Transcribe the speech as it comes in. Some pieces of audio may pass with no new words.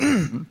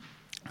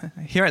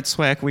Here at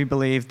SWEC, we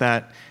believe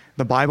that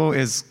the Bible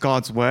is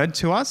God's word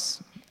to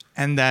us,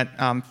 and that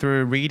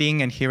through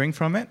reading and hearing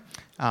from it,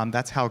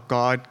 that's how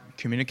God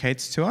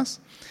communicates to us.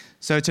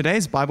 So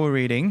today's Bible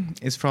reading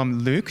is from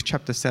Luke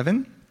chapter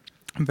 7,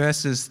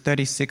 verses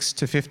 36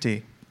 to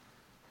 50.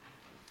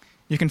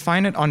 You can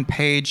find it on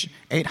page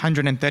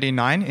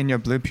 839 in your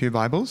Blue Pew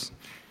Bibles.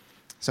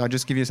 So I'll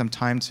just give you some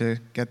time to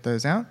get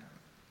those out.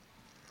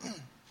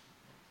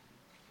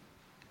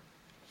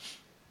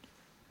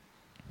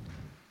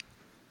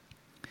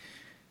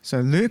 So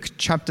Luke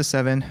chapter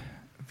 7,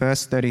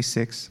 verse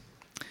 36.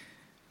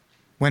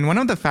 When one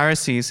of the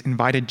Pharisees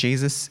invited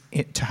Jesus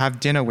to have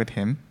dinner with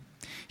him,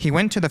 he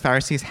went to the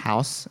Pharisee's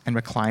house and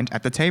reclined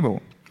at the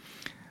table.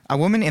 A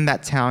woman in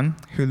that town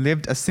who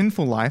lived a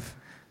sinful life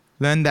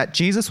learned that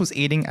Jesus was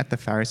eating at the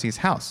Pharisee's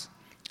house.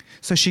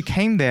 So she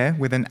came there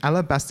with an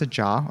alabaster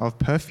jar of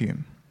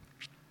perfume.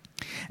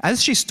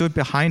 As she stood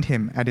behind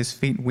him at his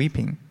feet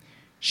weeping,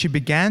 she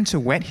began to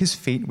wet his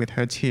feet with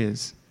her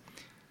tears.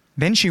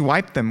 Then she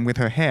wiped them with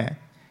her hair,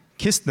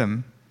 kissed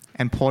them,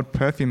 and poured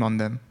perfume on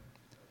them.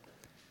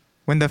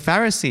 When the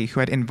Pharisee who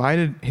had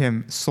invited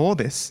him saw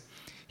this,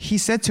 he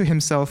said to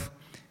himself,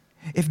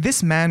 "If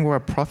this man were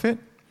a prophet,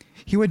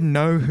 he would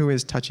know who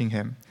is touching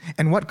him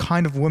and what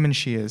kind of woman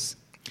she is,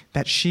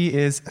 that she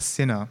is a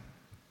sinner."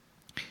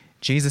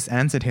 Jesus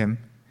answered him,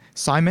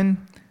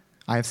 "Simon,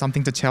 I have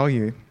something to tell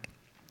you."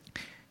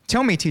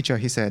 "Tell me, teacher,"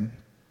 he said.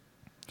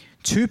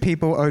 "Two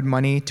people owed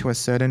money to a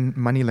certain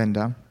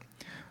moneylender.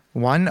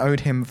 One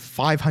owed him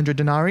 500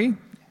 denarii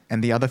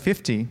and the other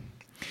 50.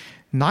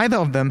 Neither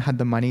of them had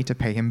the money to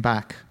pay him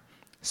back,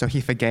 so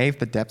he forgave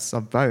the debts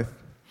of both.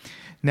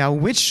 Now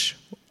which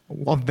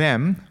of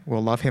them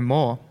will love him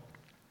more?"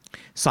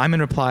 Simon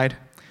replied,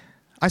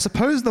 "I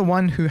suppose the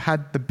one who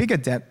had the bigger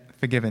debt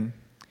forgiven."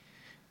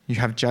 "You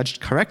have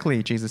judged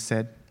correctly," Jesus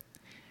said.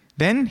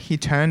 Then he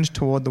turned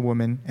toward the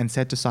woman and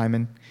said to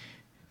Simon,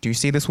 "Do you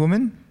see this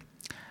woman?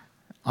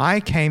 I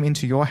came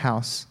into your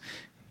house.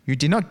 You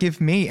did not give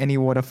me any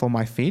water for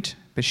my feet,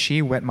 but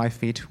she wet my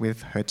feet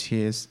with her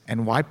tears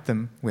and wiped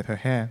them with her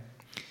hair.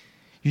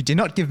 You did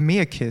not give me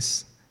a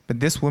kiss,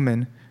 but this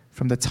woman,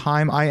 from the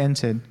time I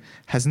entered,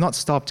 has not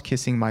stopped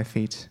kissing my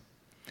feet.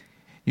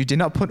 You did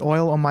not put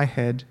oil on my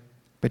head,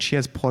 but she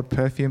has poured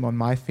perfume on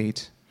my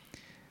feet.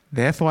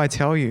 Therefore I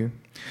tell you,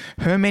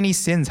 her many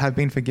sins have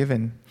been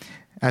forgiven,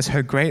 as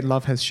her great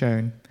love has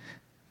shown.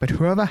 But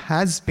whoever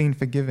has been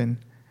forgiven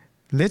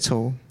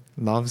little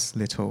loves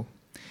little."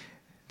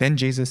 Then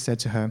Jesus said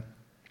to her,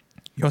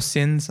 "Your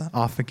sins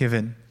are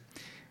forgiven."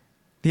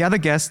 The other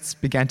guests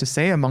began to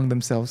say among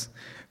themselves,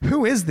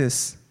 "Who is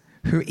this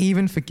who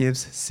even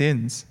forgives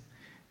sins?"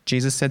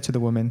 Jesus said to the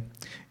woman,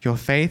 "Your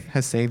faith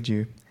has saved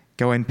you.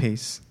 Go in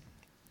peace."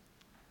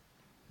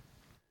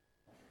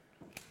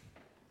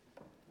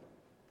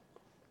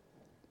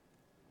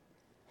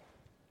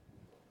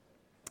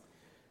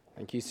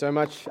 Thank you so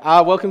much.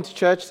 Welcome to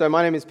church. So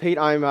my name is Pete.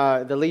 I'm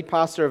the lead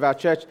pastor of our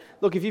church.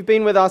 Look, if you've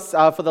been with us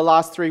for the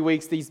last 3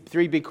 weeks, these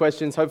 3 big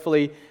questions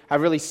hopefully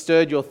have really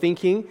stirred your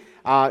thinking.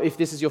 If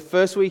this is your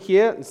first week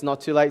here, it's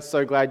not too late.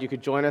 So glad you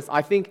could join us.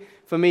 I think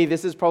for me,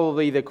 this is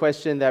probably the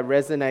question that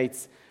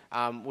resonates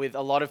with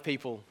a lot of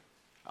people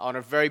on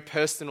a very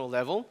personal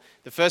level.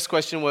 The first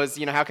question was,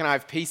 how can I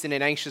have peace in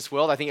an anxious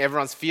world? I think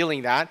everyone's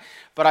feeling that.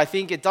 But I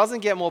think it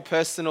doesn't get more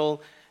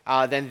personal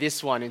than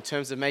this one in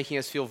terms of making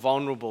us feel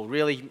vulnerable,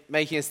 really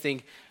making us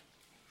think,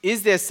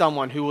 is there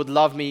someone who would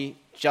love me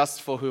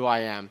just for who I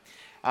am?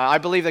 I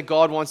believe that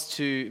God wants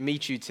to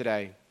meet you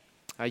today.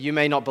 You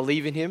may not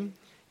believe in him,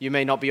 you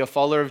may not be a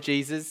follower of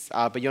Jesus,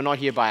 but you're not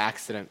here by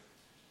accident.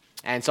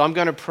 And so I'm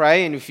going to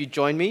pray, and if you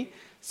join me,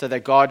 so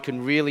that God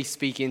can really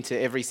speak into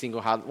every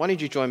single heart. Why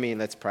don't you join me and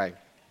let's pray.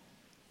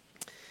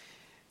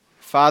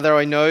 Father,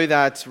 I know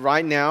that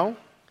right now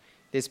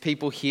there's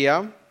people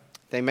here.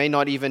 They may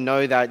not even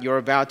know that you're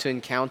about to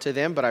encounter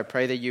them, but I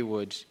pray that you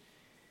would.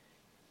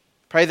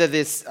 Pray that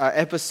this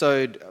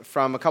episode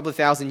from a couple of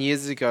thousand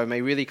years ago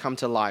may really come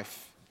to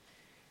life.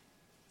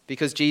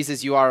 Because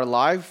Jesus, you are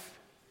alive.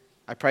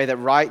 I pray that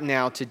right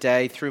now,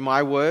 today, through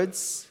my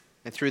words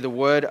and through the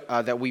word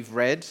that we've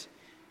read,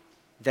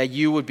 that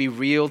you would be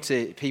real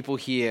to people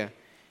here,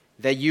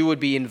 that you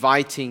would be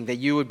inviting, that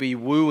you would be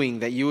wooing,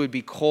 that you would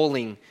be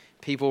calling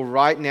people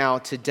right now,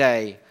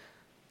 today,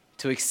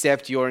 to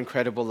accept your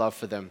incredible love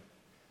for them.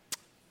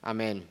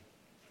 Amen.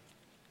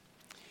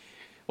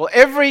 Well,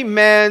 every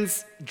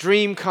man's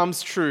dream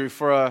comes true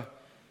for an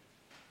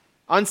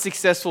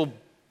unsuccessful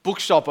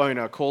bookshop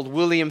owner called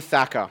William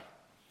Thacker.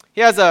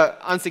 He has an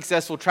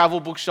unsuccessful travel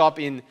bookshop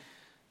in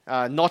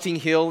Notting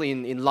Hill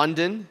in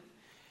London.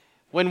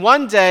 When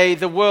one day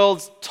the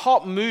world's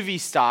top movie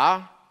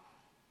star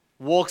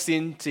walks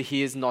into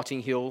his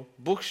Notting Hill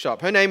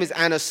bookshop. Her name is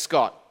Anna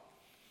Scott.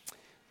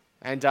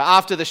 And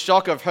after the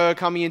shock of her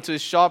coming into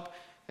his shop,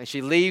 and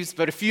she leaves,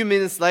 but a few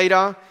minutes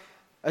later,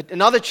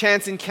 another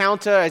chance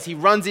encounter as he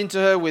runs into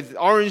her with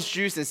orange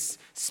juice and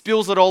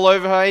spills it all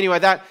over her. Anyway,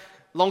 that,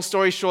 long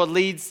story short,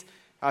 leads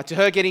to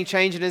her getting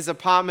changed in his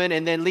apartment,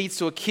 and then leads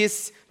to a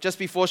kiss just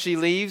before she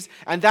leaves.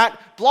 And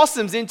that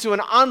blossoms into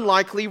an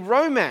unlikely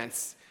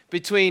romance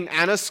between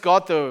Anna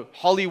Scott, the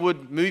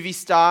Hollywood movie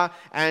star,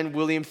 and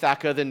William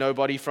Thacker, the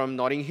nobody from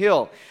Notting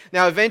Hill.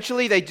 Now,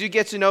 eventually, they do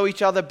get to know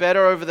each other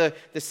better over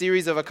the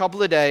series of a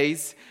couple of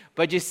days.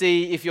 But you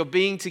see, if you're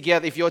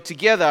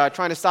together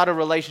trying to start a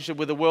relationship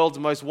with the world's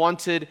most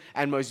wanted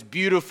and most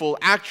beautiful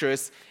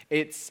actress,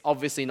 it's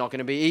obviously not going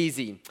to be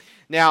easy.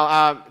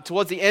 Now,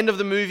 towards the end of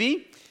the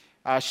movie,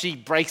 she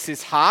breaks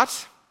his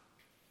heart.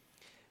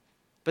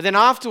 But then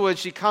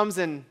afterwards,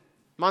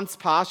 months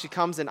pass, she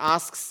comes and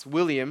asks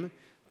William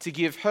to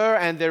give her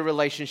and their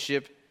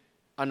relationship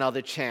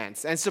another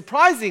chance. And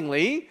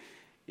surprisingly,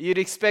 you'd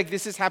expect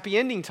this is happy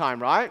ending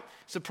time, right?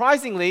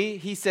 Surprisingly,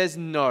 he says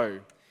no.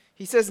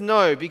 He says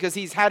no because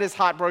he's had his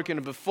heart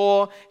broken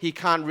before. He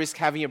can't risk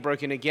having it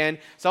broken again.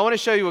 So I want to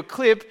show you a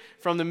clip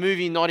from the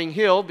movie Notting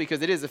Hill,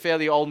 because it is a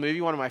fairly old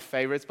movie, one of my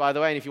favorites, by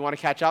the way. And if you want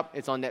to catch up,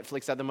 it's on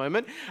Netflix at the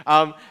moment.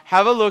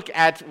 Have a look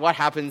at what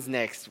happens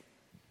next.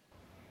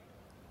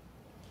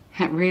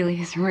 That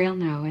really is real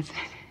now, isn't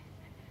it?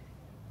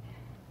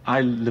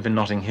 I live in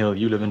Notting Hill.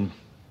 You live in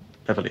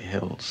Beverly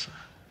Hills.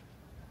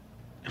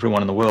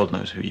 Everyone in the world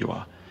knows who you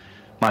are.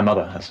 My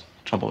mother has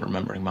trouble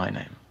remembering my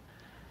name.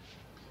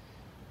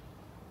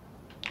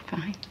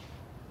 Fine.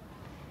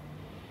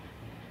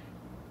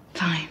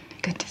 Fine.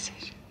 Good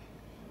decision.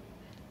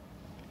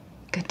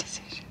 Good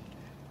decision.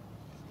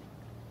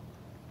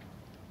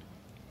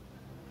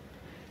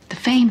 The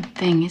fame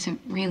thing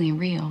isn't really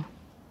real,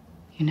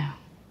 you know.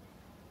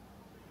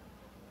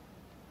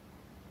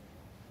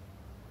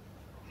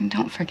 And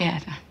don't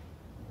forget,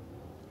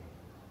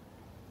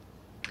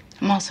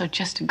 I'm also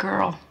just a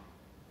girl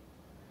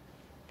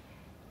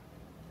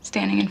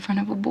standing in front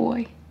of a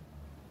boy,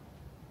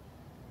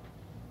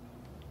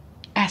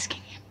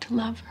 asking him to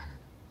love her.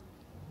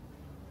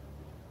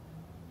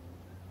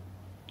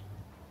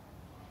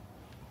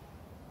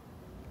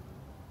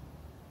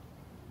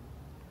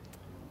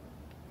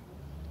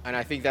 And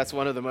I think that's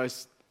one of the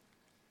most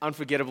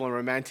unforgettable and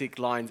romantic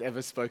lines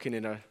ever spoken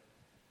in a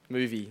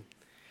movie.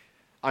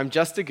 I'm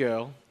just a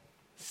girl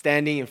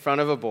standing in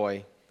front of a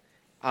boy,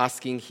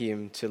 asking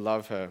him to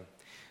love her.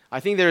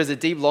 I think there is a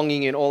deep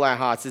longing in all our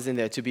hearts, isn't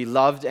there, to be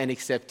loved and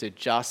accepted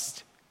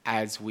just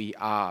as we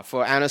are.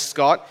 For Anna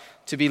Scott,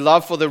 to be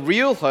loved for the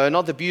real her,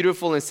 not the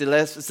beautiful and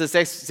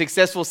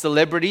successful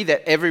celebrity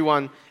that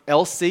everyone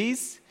else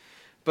sees.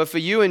 But for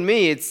you and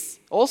me, it's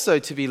also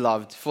to be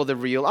loved for the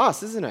real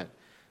us, isn't it?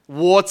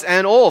 Warts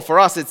and all. For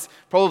us, it's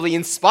probably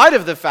in spite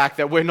of the fact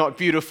that we're not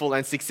beautiful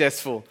and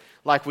successful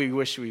like we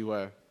wish we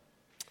were.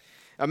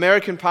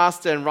 American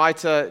pastor and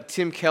writer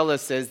Tim Keller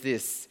says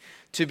this: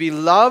 to be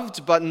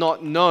loved but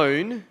not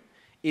known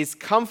is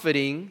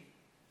comforting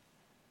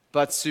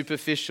but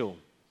superficial.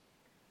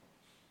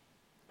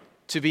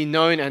 To be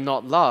known and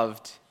not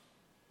loved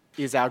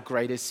is our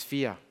greatest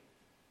fear.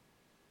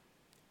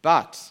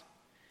 But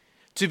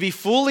to be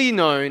fully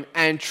known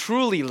and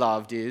truly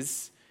loved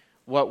is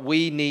what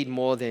we need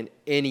more than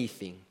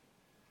anything.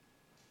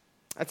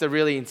 That's a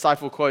really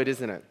insightful quote,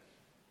 isn't it?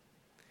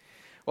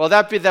 Well,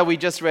 that bit that we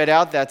just read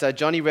out, that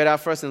Johnny read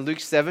out for us in Luke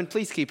 7,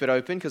 please keep it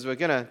open because we're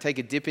going to take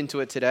a dip into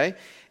it today.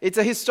 It's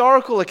a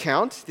historical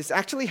account. This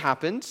actually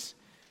happened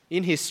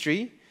in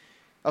history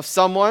of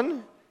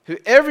someone who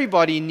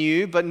everybody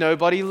knew but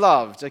nobody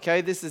loved.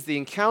 Okay, this is the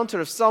encounter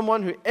of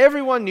someone who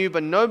everyone knew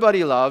but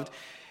nobody loved,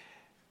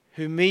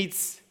 who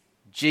meets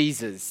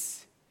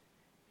Jesus.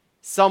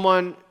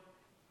 Someone,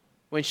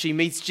 when she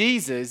meets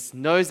Jesus,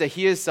 knows that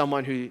he is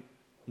someone who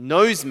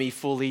knows me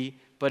fully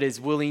but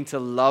is willing to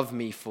love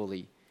me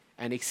fully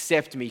and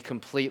accept me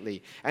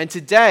completely. And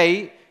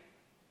today,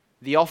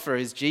 the offer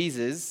is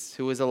Jesus,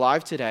 who is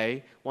alive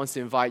today, wants to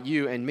invite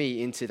you and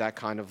me into that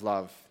kind of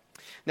love.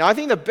 Now, I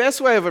think the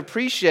best way of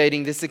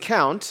appreciating this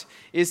account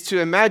is to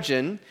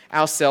imagine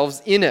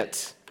ourselves in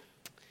it.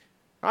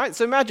 All right,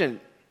 so imagine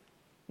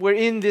we're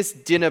in this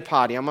dinner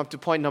party. I'm up to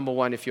point number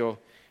 1 if you're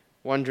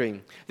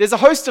wondering. There's a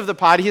host of the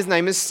party. His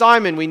name is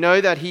Simon. We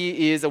know that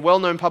he is a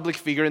well-known public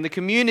figure in the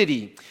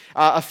community.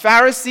 A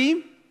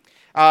Pharisee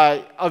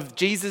of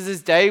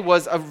Jesus' day,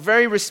 was a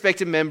very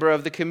respected member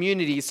of the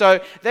community.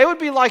 So they would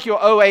be like your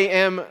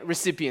OAM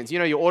recipients,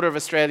 your Order of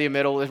Australia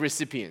Medal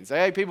recipients.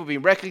 Okay? People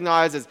being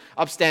recognized as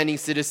upstanding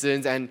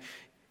citizens. And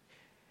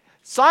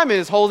Simon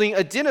is holding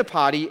a dinner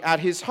party at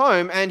his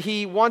home, and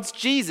he wants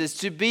Jesus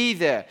to be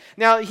there.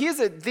 Now, here's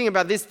the thing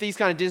about these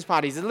kind of dinner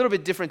parties. It's a little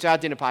bit different to our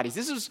dinner parties.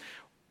 This is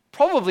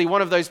probably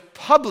one of those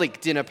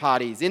public dinner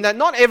parties, in that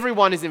not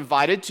everyone is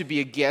invited to be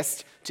a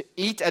guest to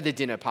eat at the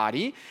dinner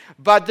party,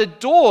 but the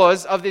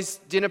doors of this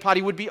dinner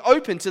party would be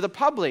open to the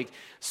public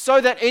so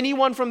that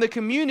anyone from the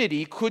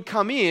community could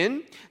come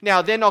in.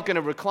 Now, they're not going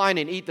to recline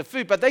and eat the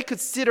food, but they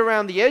could sit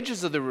around the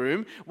edges of the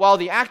room while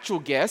the actual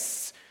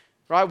guests,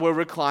 right, were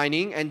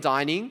reclining and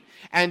dining,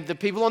 and the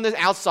people on the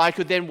outside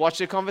could then watch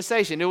the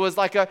conversation. It was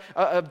like a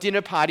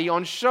dinner party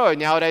on show.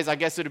 Nowadays, I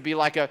guess it would be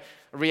like a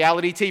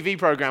reality TV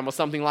program or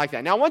something like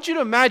that. Now, I want you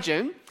to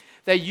imagine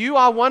that you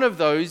are one of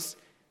those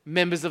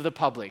members of the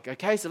public.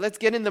 Okay, so let's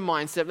get in the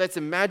mindset. Let's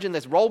imagine,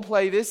 let's role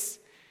play this.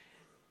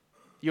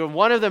 You're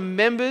one of the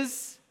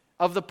members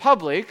of the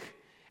public,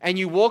 and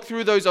you walk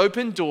through those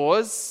open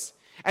doors,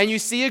 and you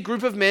see a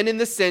group of men in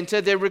the center.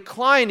 They're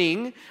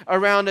reclining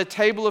around a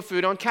table of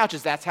food on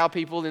couches. That's how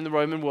people in the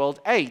Roman world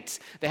ate.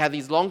 They had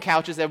these long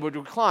couches that would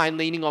recline,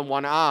 leaning on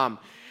one arm.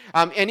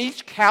 And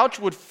each couch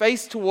would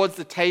face towards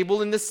the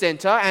table in the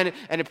center, and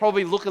it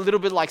probably look a little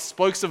bit like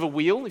spokes of a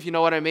wheel, if you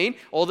know what I mean.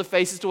 All the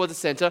faces towards the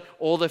center,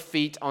 all the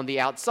feet on the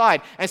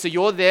outside. And so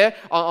you're there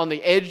on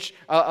the edge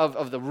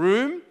of the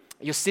room.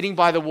 You're sitting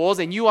by the walls,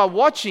 and you are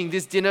watching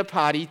this dinner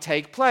party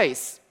take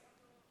place.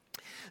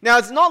 Now,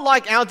 it's not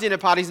like our dinner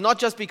parties, not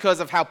just because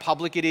of how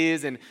public it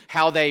is and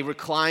how they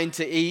recline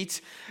to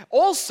eat.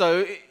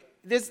 Also,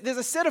 there's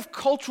a set of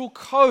cultural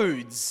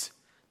codes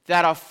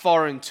that are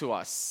foreign to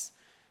us.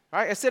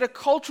 Right? A set of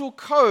cultural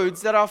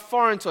codes that are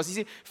foreign to us. You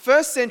see,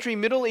 first century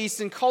Middle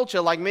Eastern culture,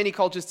 like many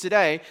cultures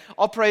today,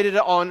 operated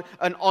on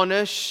an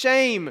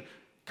honor-shame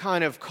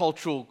kind of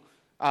cultural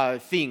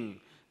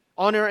thing.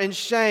 Honor and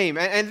shame.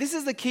 And this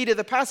is the key to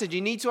the passage. You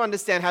need to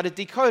understand how to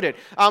decode it.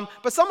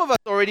 But some of us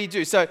already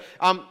do. So,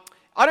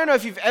 I don't know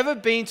if you've ever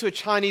been to a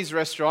Chinese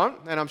restaurant,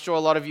 and I'm sure a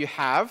lot of you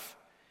have,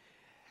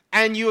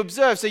 and you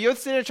observe, so you're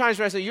sitting at a Chinese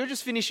restaurant, you're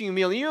just finishing a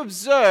meal, and you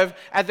observe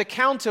at the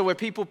counter where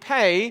people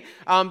pay,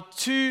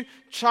 two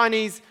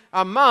Chinese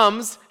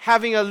mums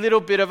having a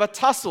little bit of a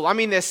tussle. I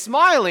mean, they're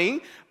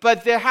smiling,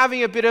 but they're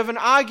having a bit of an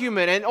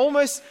argument and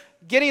almost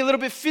getting a little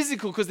bit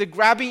physical because they're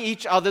grabbing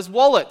each other's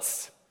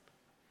wallets.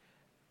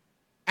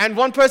 And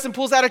one person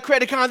pulls out a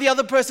credit card, the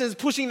other person is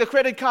pushing the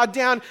credit card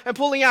down and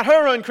pulling out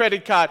her own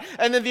credit card.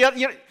 And then the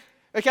other,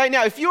 okay,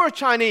 now if you're a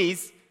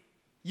Chinese,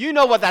 you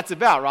know what that's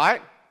about,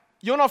 right?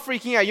 You're not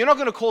freaking out. You're not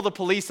going to call the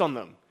police on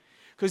them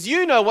because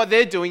you know what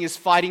they're doing is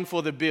fighting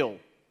for the bill.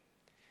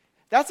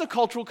 That's a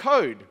cultural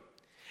code.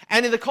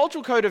 And in the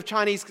cultural code of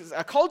Chinese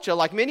culture,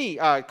 like many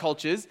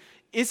cultures,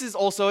 this is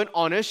also an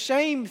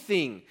honor-shame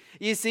thing.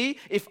 You see,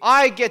 if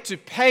I get to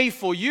pay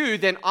for you,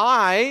 then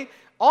I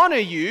honor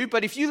you,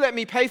 but if you let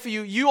me pay for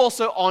you, you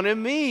also honor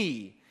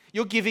me.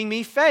 You're giving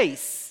me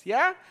face,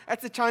 yeah?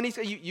 That's the Chinese,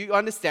 you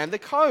understand the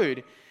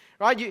code,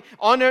 right?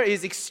 Honor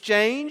is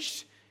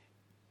exchanged,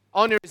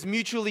 honor is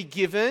mutually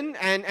given,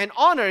 and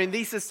honor in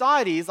these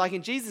societies, like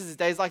in Jesus'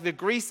 day, is like the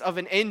grease of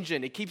an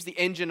engine. It keeps the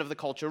engine of the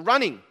culture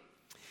running.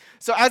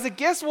 So as a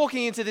guest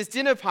walking into this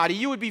dinner party,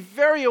 you would be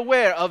very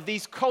aware of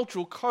these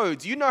cultural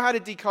codes. You know how to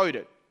decode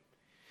it.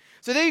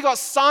 So there you got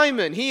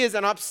Simon. He is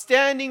an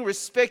upstanding,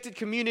 respected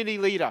community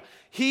leader.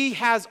 He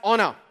has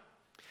honor.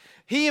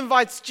 He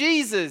invites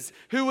Jesus,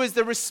 who is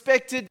the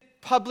respected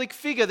public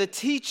figure, the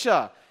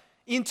teacher,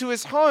 into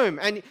his home.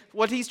 And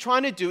what he's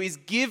trying to do is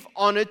give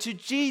honor to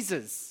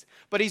Jesus.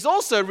 But he's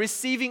also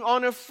receiving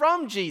honor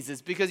from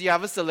Jesus because you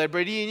have a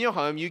celebrity in your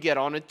home, you get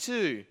honor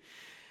too.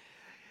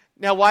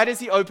 Now, why does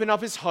he open up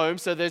his home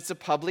so that it's a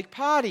public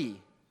party,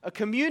 a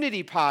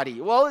community party?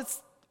 Well,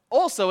 it's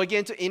also,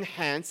 again, to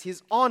enhance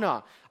his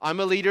honor. I'm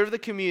a leader of the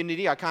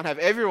community. I can't have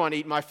everyone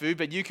eat my food,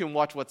 but you can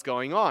watch what's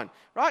going on,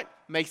 right?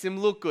 Makes him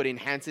look good,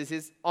 enhances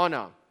his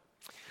honor.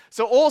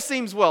 So all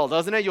seems well,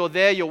 doesn't it? You're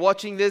there, you're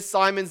watching this.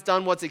 Simon's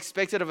done what's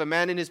expected of a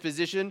man in his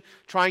position,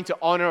 trying to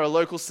honor a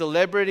local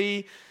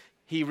celebrity.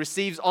 He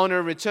receives honor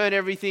in return.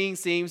 Everything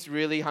seems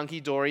really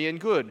hunky-dory and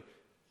good.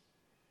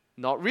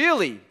 Not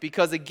really,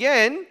 because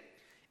again,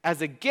 as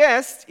a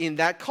guest in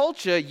that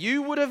culture,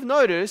 you would have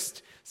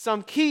noticed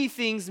some key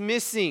things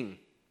missing.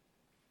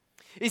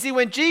 You see,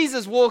 when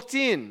Jesus walked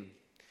in,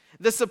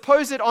 the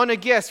supposed honored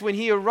guest, when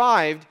he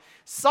arrived,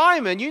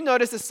 Simon, you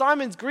notice that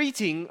Simon's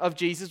greeting of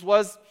Jesus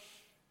was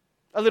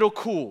a little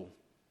cool.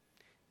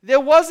 There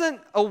wasn't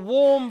a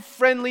warm,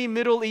 friendly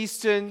Middle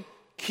Eastern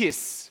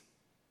kiss,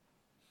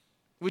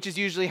 which is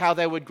usually how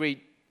they would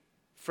greet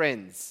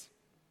friends.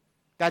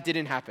 That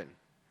didn't happen.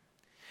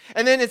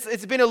 And then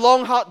it's been a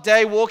long, hot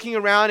day walking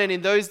around, and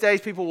in those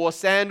days people wore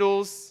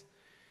sandals,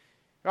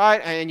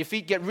 right? And your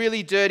feet get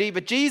really dirty.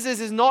 But Jesus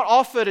is not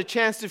offered a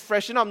chance to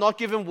freshen up, not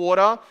given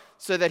water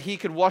so that he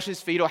could wash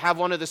his feet or have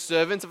one of the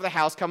servants of the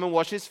house come and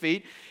wash his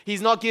feet.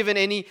 He's not given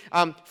any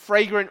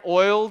fragrant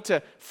oil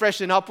to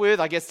freshen up with.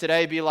 I guess today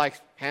it'd be like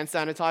hand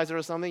sanitizer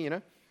or something, you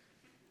know.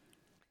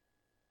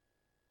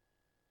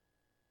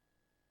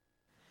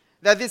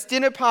 That this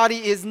dinner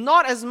party is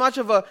not as much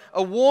of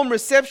a warm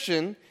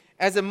reception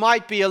as it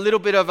might be a little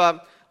bit of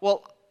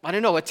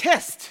a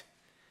test.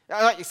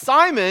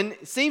 Simon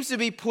seems to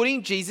be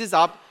putting Jesus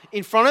up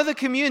in front of the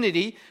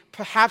community,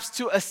 perhaps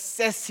to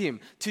assess him,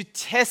 to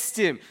test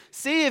him,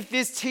 see if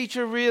this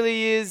teacher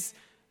really is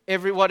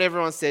what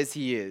everyone says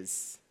he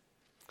is.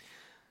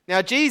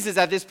 Now, Jesus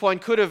at this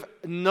point could have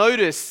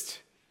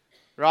noticed,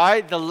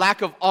 right, the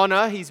lack of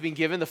honor he's been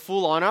given, the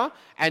full honor,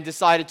 and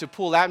decided to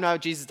pull out. No,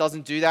 Jesus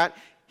doesn't do that.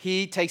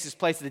 He takes his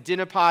place at the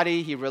dinner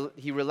party.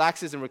 He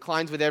relaxes and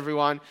reclines with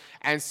everyone.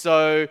 And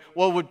so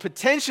what would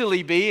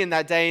potentially be, in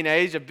that day and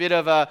age, a bit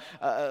of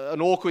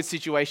an awkward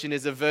situation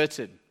is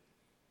averted.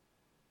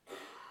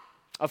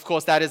 Of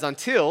course, that is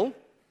until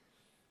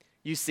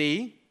you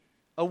see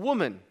a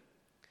woman.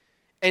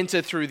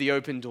 enter through the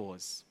open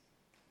doors.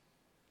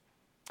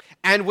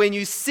 And when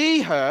you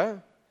see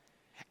her,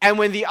 and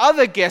when the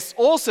other guests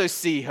also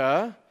see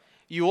her,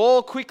 you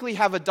all quickly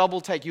have a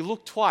double take. You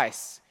look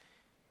twice.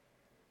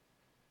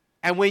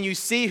 And when you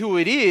see who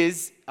it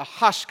is, a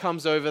hush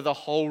comes over the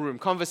whole room.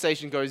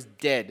 Conversation goes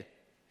dead.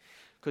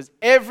 Because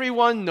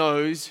everyone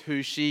knows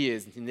who she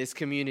is in this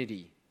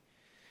community.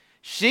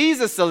 She's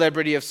a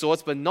celebrity of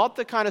sorts, but not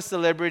the kind of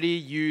celebrity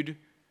you'd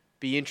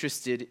be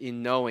interested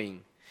in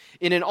knowing.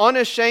 In an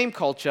honor-shame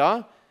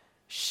culture,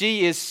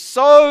 she is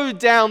so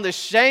down the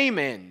shame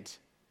end,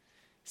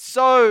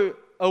 so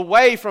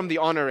away from the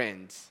honor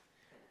end,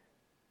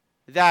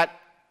 that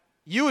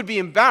you would be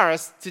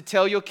embarrassed to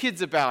tell your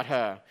kids about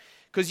her.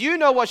 Because you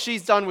know what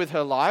she's done with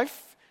her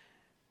life.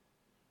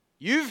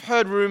 You've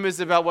heard rumors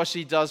about what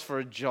she does for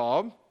a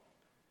job.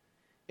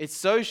 It's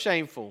so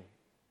shameful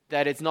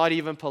that it's not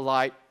even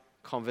polite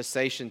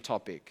conversation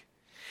topic.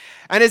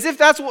 And as if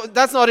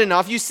that's not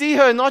enough, you see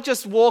her not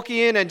just walk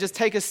in and just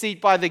take a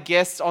seat by the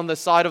guests on the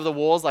side of the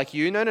walls like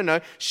you. No.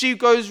 She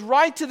goes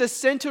right to the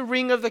center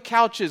ring of the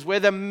couches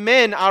where the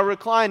men are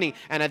reclining.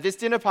 And at this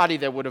dinner party,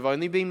 there would have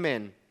only been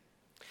men.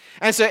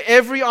 And so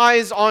every eye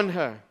is on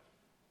her.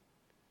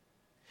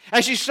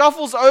 And she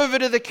shuffles over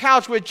to the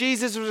couch where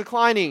Jesus was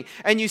reclining,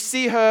 and you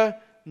see her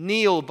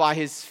kneel by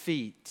his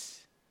feet.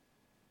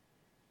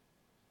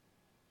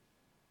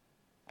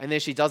 And then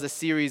she does a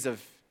series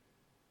of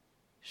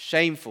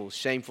shameful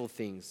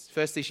things.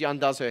 Firstly, she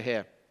undoes her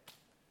hair.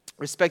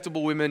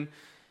 Respectable women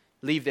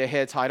leave their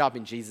hair tied up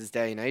in Jesus'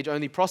 day and age.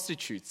 Only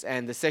prostitutes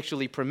and the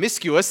sexually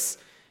promiscuous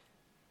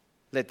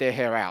let their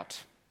hair out.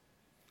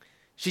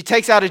 She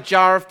takes out a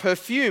jar of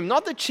perfume,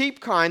 not the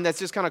cheap kind that's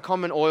just kind of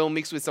common oil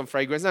mixed with some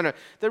fragrance. No,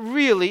 the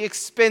really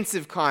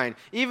expensive kind.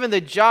 Even the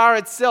jar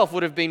itself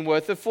would have been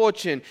worth a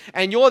fortune.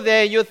 And you're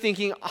there, you're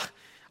thinking,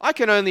 I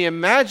can only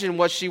imagine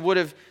why she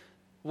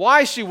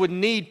would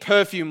need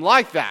perfume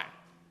like that.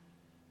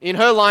 In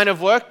her line of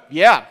work,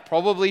 yeah,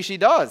 probably she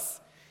does.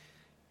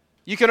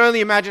 You can only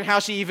imagine how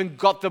she even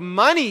got the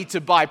money to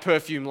buy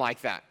perfume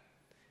like that.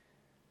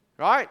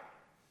 Right?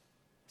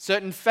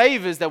 Certain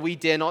favors that we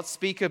dare not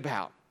speak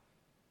about.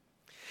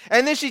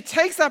 And then she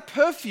takes that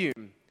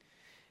perfume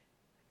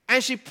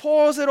and she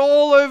pours it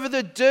all over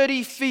the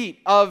dirty feet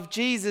of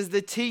Jesus,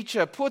 the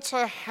teacher, puts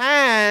her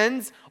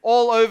hands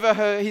all over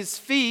his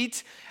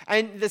feet,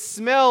 and the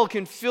smell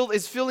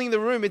is filling the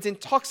room. It's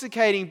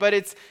intoxicating, but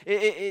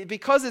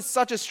because it's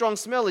such a strong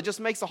smell, it just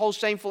makes the whole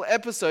shameful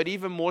episode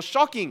even more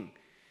shocking.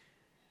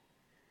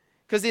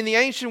 Because in the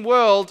ancient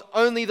world,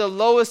 only the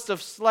lowest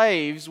of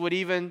slaves would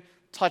even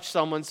touch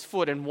someone's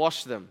foot and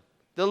wash them.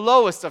 The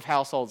lowest of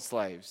household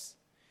slaves.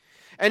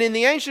 And in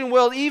the ancient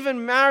world,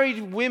 even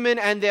married women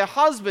and their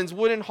husbands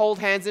wouldn't hold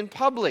hands in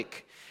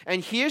public.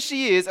 And here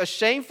she is, a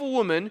shameful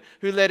woman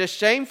who led a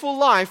shameful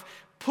life,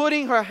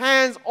 putting her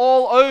hands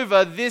all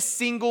over this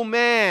single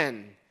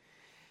man.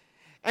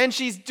 And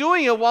she's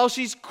doing it while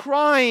she's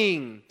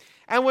crying.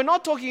 And we're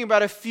not talking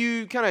about a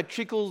few kind of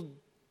trickle.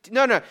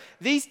 No.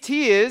 These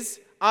tears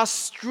are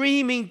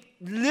streaming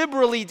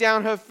liberally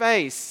down her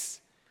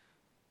face.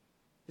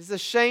 This is a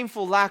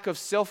shameful lack of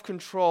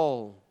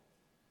self-control.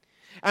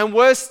 And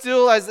worse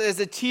still, as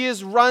the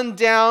tears run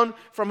down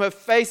from her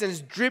face and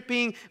is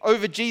dripping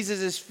over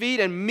Jesus' feet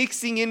and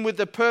mixing in with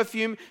the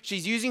perfume,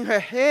 she's using her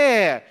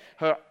hair,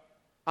 her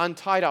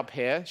untied up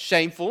hair,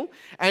 shameful,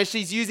 and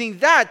she's using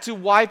that to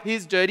wipe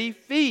his dirty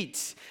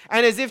feet.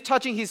 And as if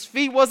touching his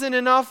feet wasn't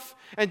enough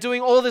and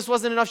doing all this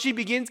wasn't enough, she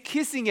begins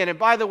kissing it. And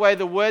by the way,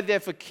 the word there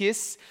for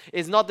kiss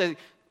is not the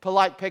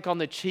polite peck on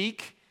the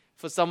cheek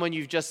for someone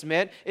you've just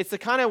met. It's the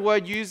kind of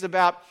word used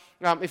about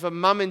if a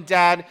mum and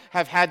dad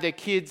have had their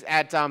kids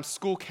at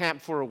school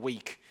camp for a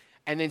week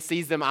and then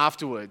sees them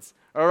afterwards.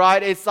 All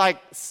right? It's like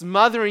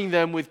smothering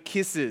them with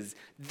kisses.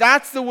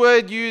 That's the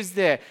word used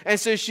there. And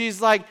so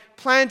she's like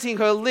planting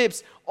her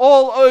lips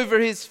all over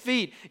his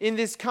feet in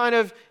this kind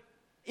of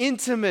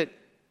intimate.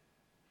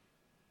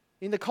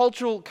 In the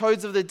cultural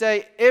codes of the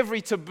day, every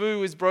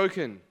taboo is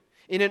broken.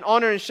 In an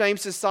honor and shame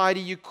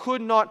society, you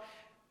could not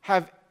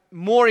have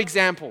more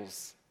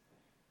examples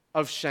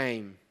of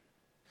shame.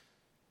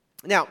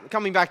 Now,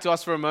 coming back to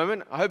us for a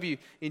moment, I hope you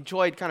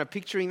enjoyed kind of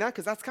picturing that,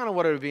 because that's kind of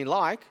what it would have been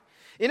like.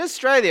 In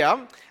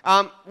Australia,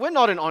 we're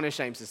not an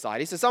honor-shame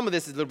society, so some of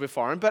this is a little bit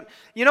foreign, but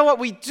you know what?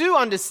 We do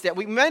understand,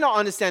 we may not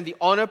understand the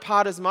honor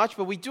part as much,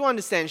 but we do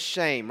understand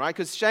shame, right?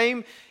 Because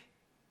shame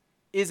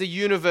is a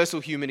universal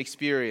human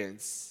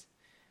experience.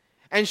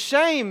 And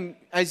shame,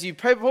 as you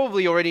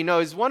probably already know,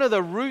 is one of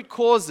the root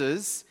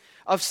causes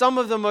of some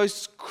of the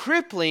most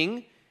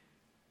crippling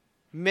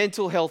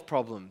mental health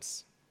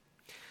problems.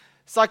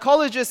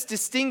 Psychologists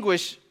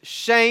distinguish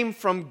shame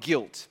from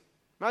guilt.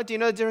 Right? Do you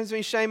know the difference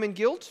between shame and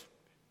guilt?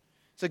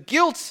 So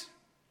guilt,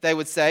 they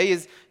would say,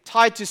 is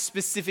tied to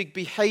specific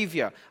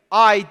behavior.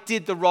 I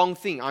did the wrong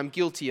thing. I'm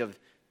guilty of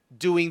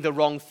doing the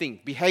wrong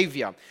thing.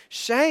 Behavior.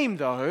 Shame,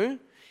 though,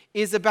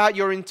 is about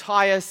your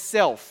entire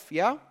self.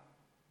 Yeah?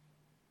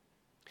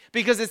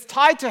 Because it's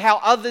tied to how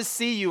others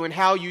see you and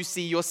how you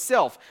see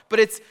yourself. But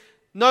it's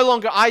no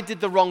longer I did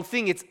the wrong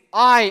thing. It's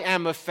I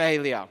am a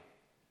failure.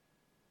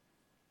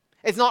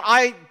 It's not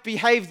I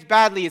behaved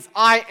badly. It's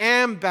I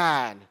am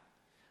bad.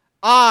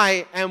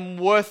 I am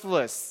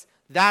worthless.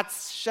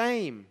 That's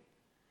shame.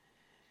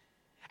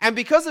 And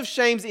because of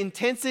shame's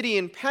intensity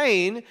and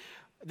pain,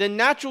 the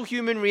natural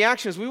human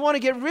reaction is we want to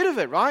get rid of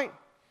it, right?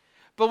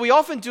 But we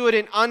often do it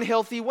in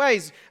unhealthy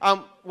ways.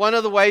 One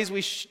of the ways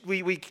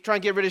we try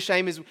and get rid of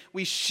shame is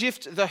we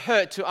shift the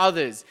hurt to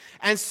others.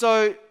 And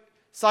so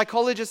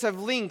psychologists have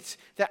linked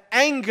that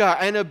anger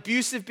and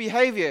abusive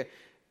behavior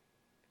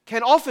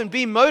can often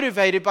be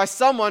motivated by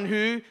someone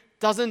who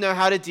doesn't know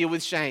how to deal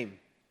with shame.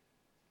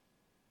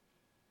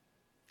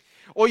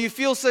 Or you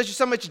feel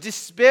so much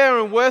despair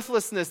and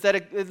worthlessness that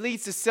it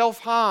leads to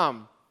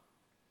self-harm,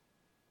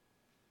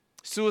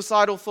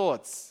 suicidal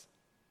thoughts.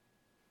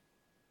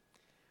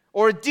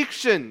 Or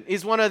addiction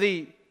is one of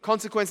the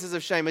consequences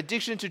of shame.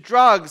 Addiction to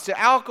drugs, to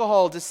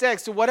alcohol, to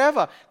sex, to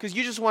whatever, because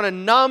you just want to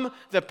numb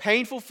the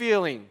painful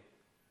feeling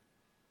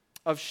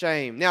of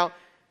shame. Now,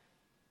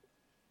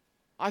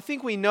 I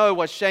think we know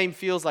what shame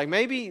feels like.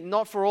 Maybe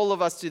not for all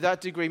of us to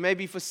that degree,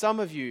 maybe for some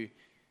of you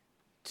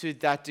to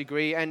that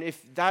degree. And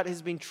if that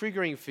has been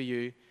triggering for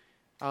you,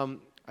 I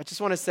just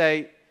want to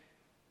say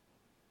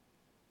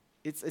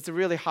it's a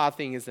really hard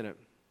thing, isn't it?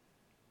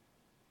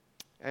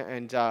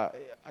 And I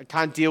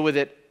can't deal with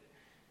it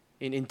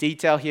in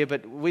detail here,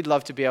 but we'd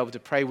love to be able to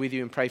pray with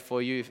you and pray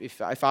for you.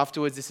 If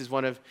afterwards this is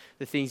one of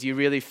the things you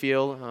really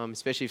feel,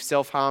 especially if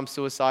self-harm,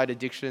 suicide,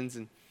 addictions,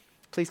 and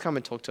please come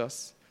and talk to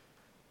us.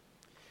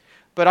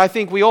 But I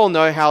think we all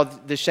know how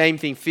the shame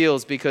thing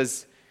feels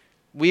because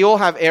we all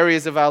have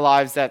areas of our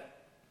lives that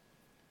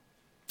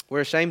we're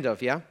ashamed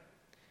of, yeah?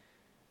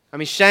 I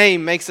mean,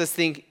 shame makes us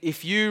think,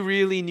 if you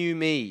really knew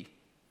me,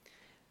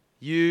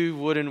 you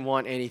wouldn't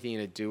want anything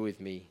to do with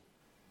me.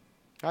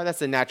 Right?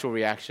 That's a natural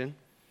reaction.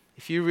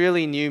 If you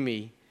really knew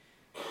me,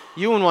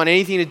 you wouldn't want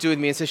anything to do with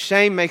me. And so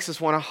shame makes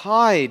us want to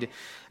hide.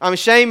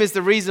 Shame is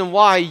the reason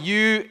why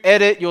you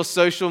edit your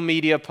social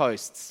media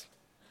posts.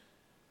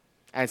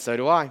 And so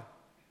do I.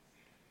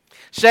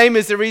 Shame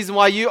is the reason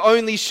why you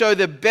only show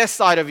the best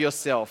side of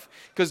yourself.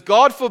 Because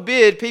God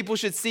forbid people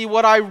should see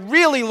what I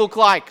really look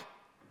like,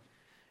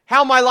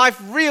 how my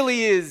life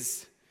really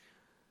is,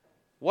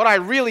 what I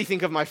really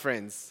think of my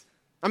friends.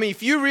 I mean,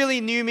 if you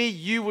really knew me,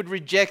 you would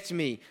reject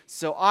me.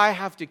 So I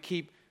have to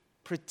keep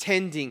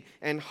pretending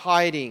and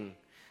hiding.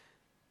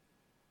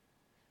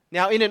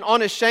 Now, in an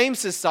honest shame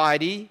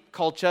society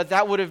culture,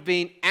 that would have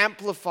been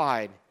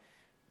amplified.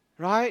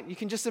 Right? You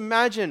can just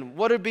imagine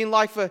what it would have been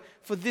like for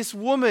this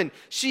woman.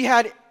 She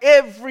had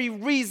every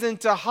reason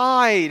to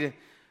hide.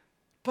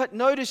 But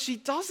notice she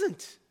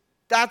doesn't.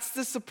 That's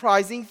the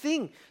surprising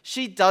thing.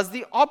 She does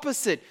the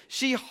opposite.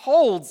 She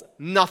holds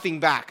nothing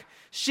back.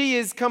 She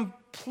is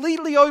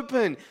completely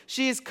open.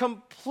 She is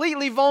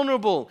completely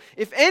vulnerable.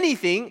 If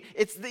anything,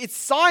 it's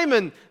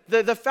Simon,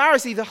 the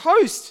Pharisee, the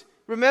host.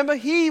 Remember,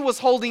 he was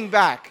holding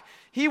back.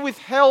 He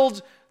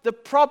withheld the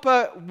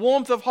proper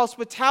warmth of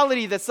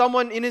hospitality that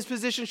someone in his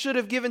position should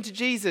have given to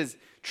Jesus.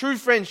 True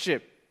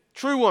friendship,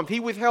 true warmth.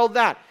 He withheld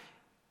that.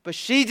 But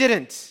she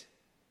didn't.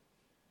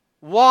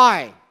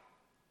 Why?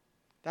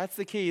 That's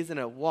the key, isn't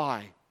it?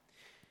 Why?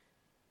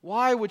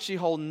 Why would she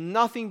hold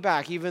nothing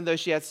back even though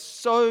she had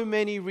so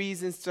many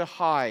reasons to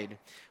hide?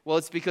 Well,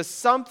 it's because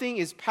something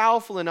is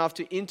powerful enough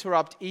to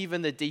interrupt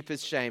even the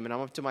deepest shame. And I'm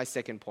up to my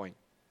second point.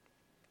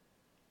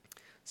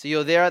 So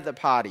you're there at the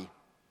party.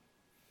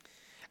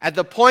 At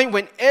the point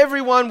when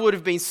everyone would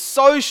have been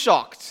so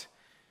shocked,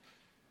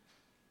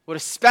 would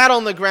have spat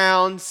on the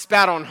ground,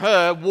 spat on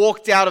her,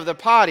 walked out of the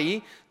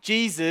party,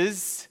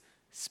 Jesus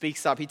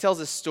speaks up. He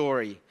tells a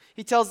story.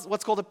 He tells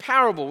what's called a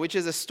parable, which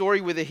is a story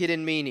with a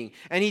hidden meaning.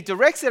 And he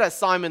directs it at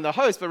Simon the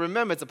host, but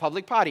remember, it's a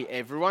public party.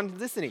 Everyone's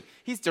listening.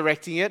 He's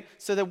directing it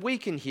so that we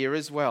can hear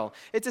as well.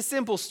 It's a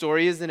simple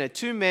story, isn't it?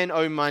 Two men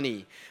owe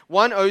money.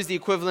 One owes the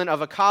equivalent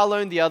of a car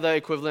loan, the other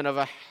equivalent of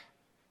a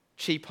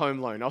cheap home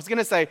loan. I was going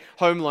to say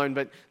home loan,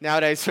 but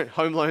nowadays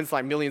home loans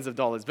like millions of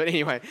dollars. But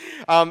anyway,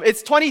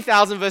 it's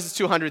 20,000 versus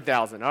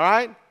 200,000, all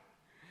right?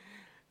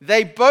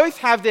 They both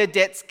have their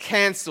debts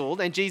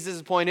cancelled, and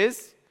Jesus' point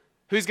is,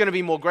 who's going to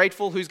be more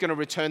grateful? Who's going to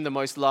return the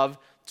most love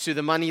to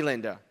the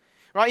moneylender?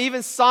 Right?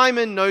 Even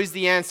Simon knows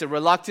the answer.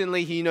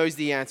 Reluctantly, he knows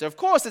the answer. Of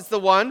course, it's the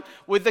one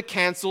with the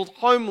cancelled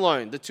home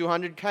loan, the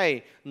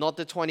 200K, not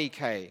the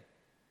 20K.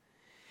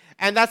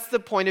 And that's the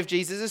point of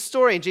Jesus'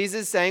 story. And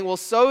Jesus is saying, well,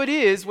 so it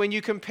is when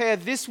you compare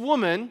this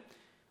woman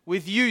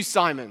with you,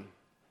 Simon.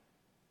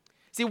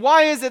 See,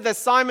 why is it that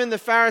Simon the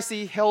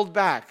Pharisee held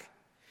back?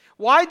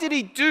 Why did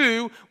he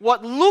do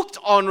what looked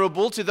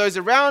honorable to those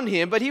around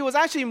him, but he was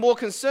actually more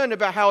concerned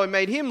about how it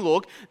made him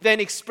look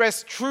than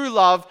express true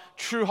love,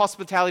 true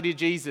hospitality to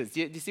Jesus?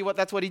 Do you see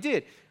that's what he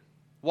did?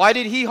 Why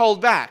did he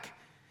hold back?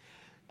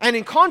 And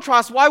in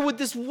contrast, why would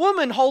this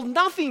woman hold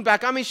nothing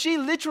back? I mean, she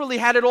literally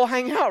had it all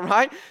hang out,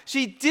 right?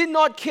 She did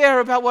not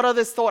care about what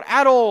others thought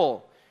at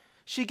all.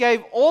 She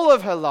gave all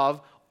of her love,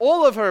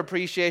 all of her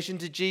appreciation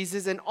to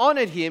Jesus and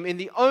honored him in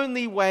the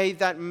only way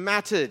that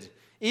mattered.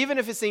 Even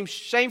if it seemed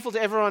shameful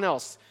to everyone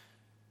else,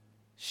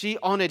 She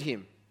honored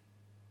him.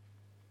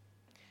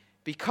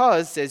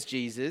 Because, says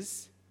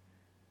Jesus,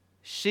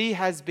 she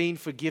has been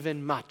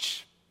forgiven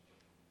much.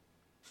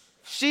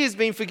 She has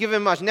been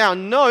forgiven much. Now,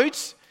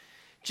 note,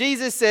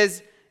 Jesus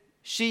says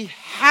she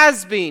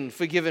has been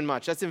forgiven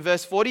much. That's in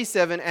verse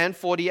 47 and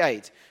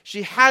 48.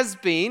 She has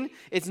been.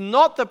 It's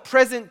not the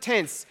present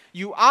tense.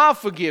 You are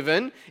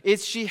forgiven.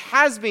 It's she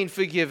has been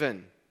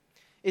forgiven.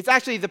 It's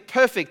actually the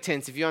perfect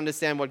tense if you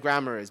understand what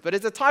grammar is. But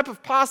it's a type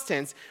of past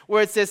tense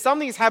where it says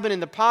something has happened in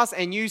the past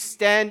and you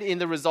stand in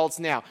the results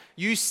now.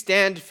 You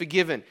stand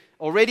forgiven.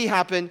 Already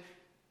happened,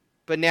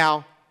 but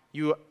now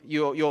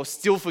you're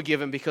still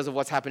forgiven because of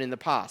what's happened in the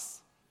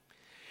past.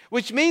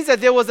 Which means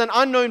that there was an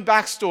unknown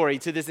backstory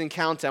to this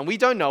encounter, and we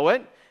don't know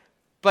it.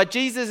 But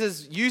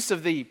Jesus' use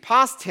of the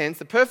past tense,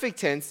 the perfect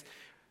tense,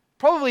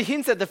 probably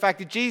hints at the fact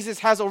that Jesus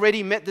has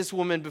already met this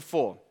woman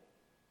before.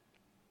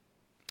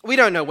 We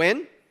don't know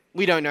when.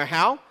 We don't know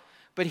how,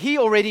 but he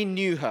already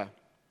knew her.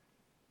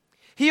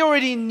 He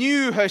already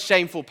knew her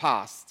shameful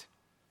past.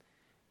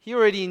 He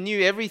already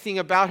knew everything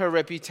about her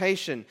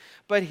reputation,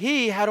 but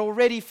he had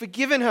already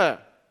forgiven her.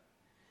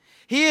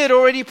 He had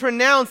already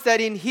pronounced that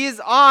in his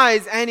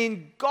eyes and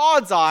in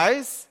God's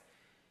eyes,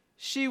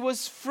 she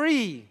was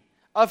free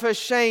of her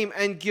shame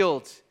and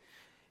guilt.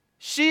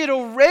 She had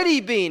already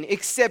been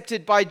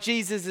accepted by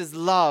Jesus'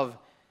 love.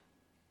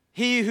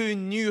 He who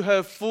knew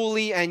her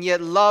fully and yet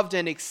loved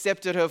and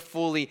accepted her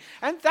fully.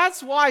 And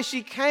that's why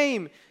she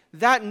came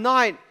that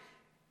night.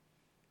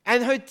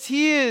 And her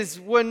tears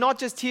were not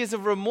just tears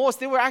of remorse,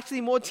 they were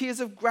actually more tears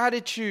of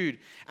gratitude.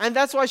 And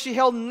that's why she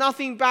held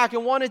nothing back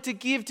and wanted to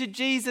give to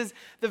Jesus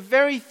the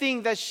very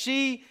thing that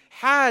she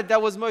had that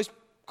was most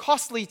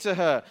costly to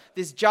her,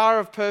 this jar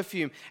of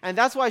perfume. And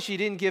that's why she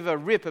didn't give a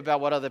rip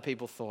about what other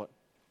people thought.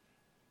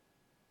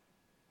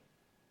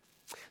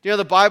 You know,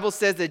 the Bible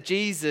says that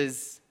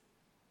Jesus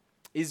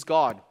is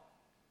God,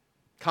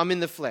 come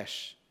in the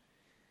flesh.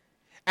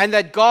 And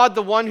that God,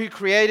 the one who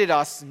created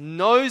us,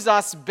 knows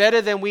us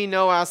better than we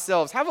know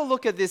ourselves. Have a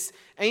look at this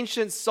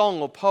ancient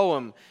song or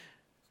poem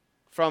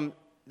from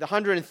the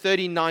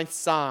 139th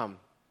Psalm.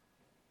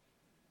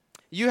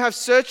 You have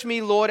searched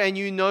me, Lord, and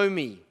you know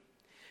me.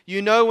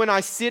 You know when I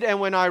sit and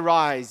when I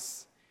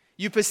rise.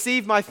 You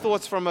perceive my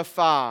thoughts from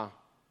afar.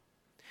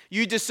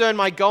 You discern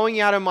my going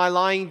out and my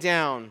lying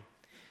down.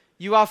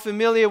 You are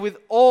familiar with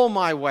all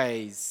my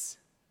ways.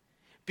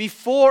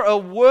 Before a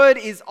word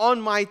is on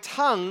my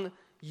tongue,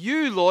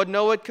 you, Lord,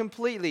 know it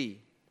completely.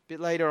 A bit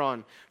later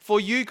on. For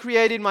you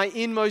created my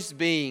inmost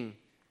being.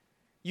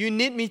 You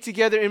knit me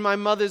together in my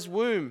mother's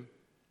womb.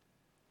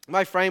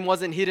 My frame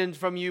wasn't hidden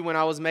from you when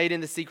I was made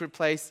in the secret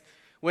place,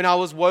 when I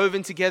was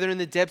woven together in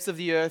the depths of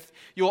the earth.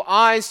 Your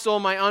eyes saw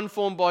my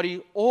unformed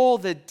body. All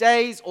the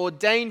days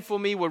ordained for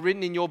me were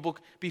written in your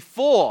book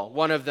before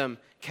one of them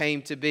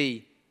came to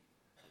be.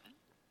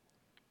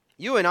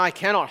 You and I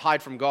cannot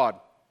hide from God.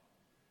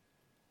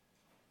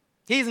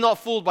 He's not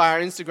fooled by our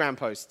Instagram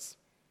posts.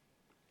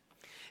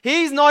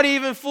 He's not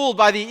even fooled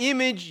by the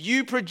image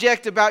you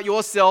project about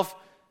yourself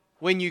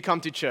when you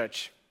come to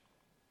church.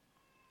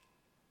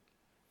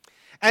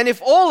 And if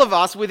all of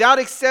us, without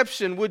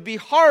exception, would be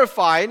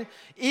horrified,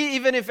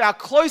 even if our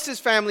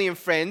closest family and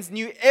friends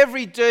knew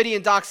every dirty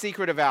and dark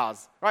secret of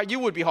ours, right? You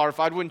would be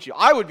horrified, wouldn't you?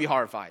 I would be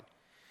horrified.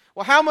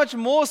 Well, how much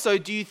more so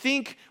do you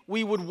think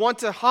we would want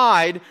to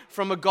hide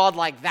from a God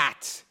like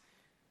that?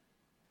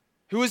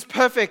 Who is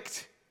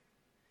perfect,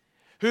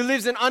 who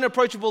lives in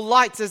unapproachable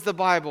light, says the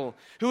Bible,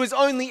 who is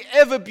only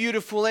ever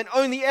beautiful and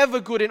only ever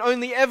good and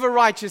only ever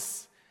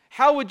righteous.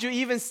 How would you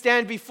even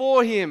stand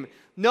before him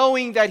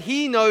knowing that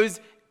he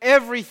knows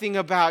everything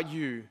about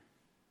you?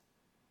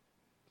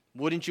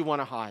 Wouldn't you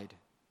want to hide?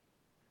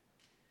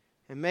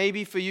 And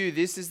maybe for you,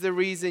 this is the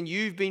reason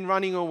you've been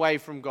running away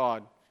from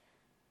God.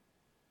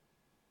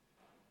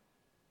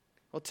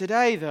 Well,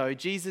 today, though,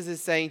 Jesus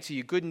is saying to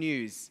you, good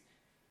news.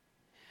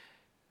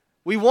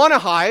 We want to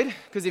hide,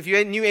 because if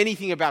you knew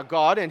anything about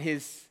God and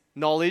his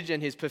knowledge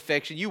and his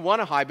perfection, you want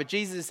to hide. But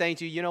Jesus is saying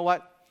to you, you know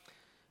what?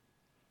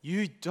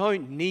 You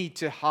don't need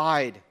to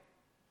hide.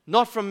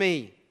 Not from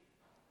me.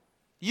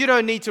 You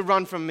don't need to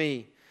run from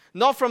me.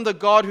 Not from the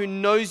God who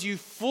knows you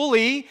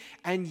fully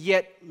and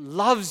yet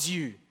loves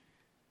you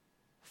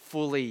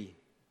fully.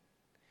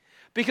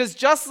 Because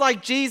just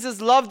like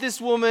Jesus loved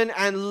this woman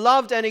and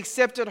loved and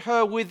accepted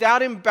her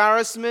without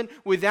embarrassment,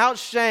 without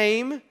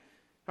shame,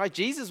 right?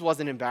 Jesus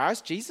wasn't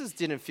embarrassed. Jesus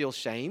didn't feel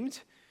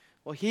shamed.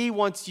 Well, he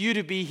wants you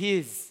to be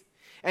his.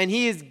 And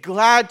he is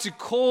glad to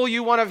call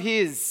you one of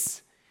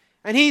his.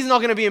 And he's not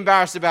going to be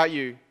embarrassed about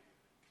you.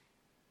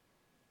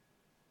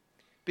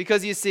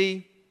 Because you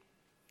see,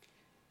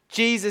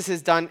 Jesus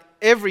has done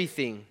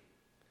everything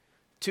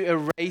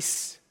to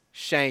erase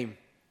shame.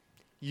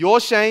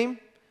 Your shame,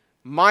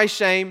 my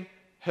shame,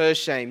 her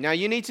shame. Now,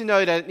 you need to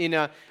know that in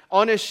an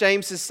honest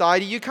shame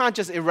society, you can't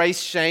just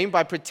erase shame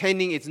by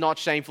pretending it's not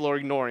shameful or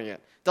ignoring it.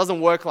 It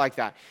doesn't work like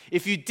that.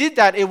 If you did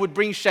that, it would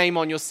bring shame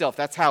on yourself.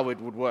 That's how it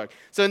would work.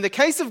 So in the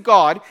case of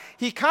God,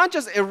 he can't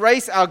just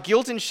erase our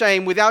guilt and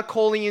shame without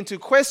calling into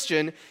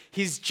question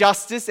his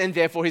justice and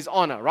therefore his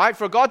honor, right?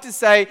 For God to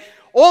say,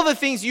 all the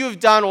things you've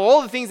done or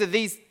all the things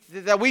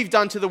that we've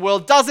done to the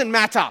world doesn't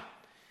matter.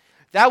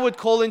 That would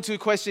call into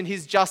question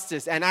his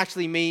justice and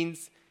actually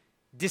means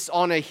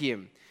dishonor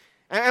him.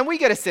 And we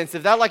get a sense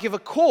of that. Like if a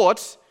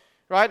court,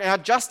 right, our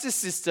justice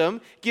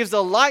system gives a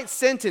light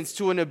sentence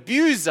to an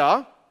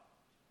abuser,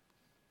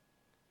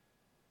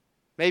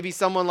 maybe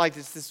someone like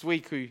this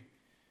week who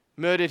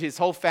murdered his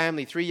whole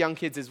family, 3 young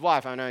kids, his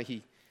wife. I know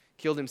he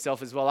killed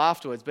himself as well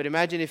afterwards. But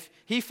imagine if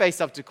he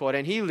faced up to court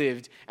and he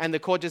lived and the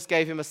court just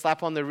gave him a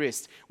slap on the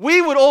wrist.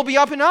 We would all be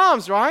up in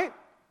arms, right?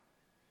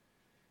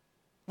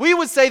 We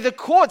would say the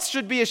courts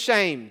should be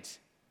ashamed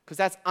because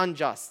that's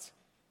unjust.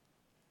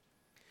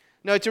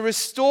 No, to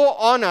restore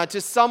honor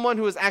to someone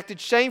who has acted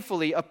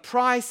shamefully, a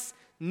price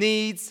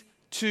needs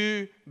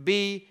to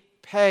be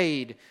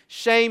paid.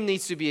 Shame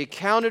needs to be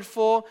accounted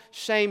for.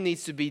 Shame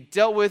needs to be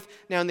dealt with.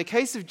 Now, in the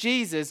case of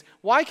Jesus,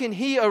 why can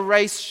he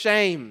erase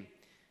shame?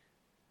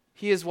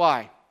 Here's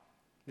why.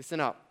 Listen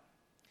up.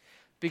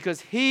 Because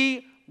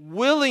he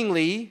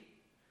willingly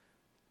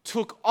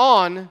took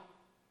on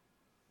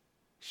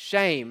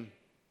shame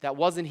that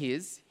wasn't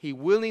his. He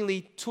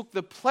willingly took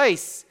the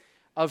place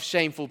of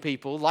shameful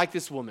people like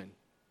this woman,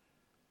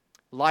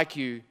 like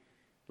you,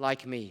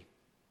 like me.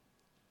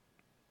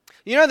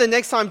 You know, the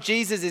next time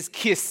Jesus is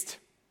kissed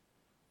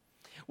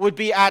would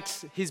be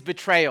at his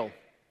betrayal,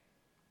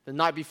 the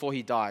night before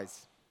he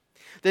dies.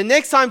 The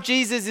next time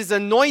Jesus is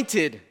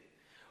anointed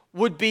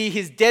would be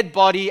his dead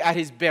body at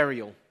his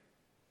burial.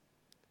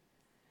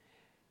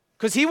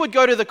 Because he would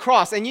go to the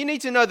cross, and you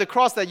need to know the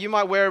cross that you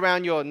might wear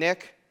around your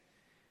neck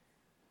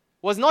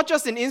was not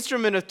just an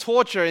instrument of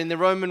torture in the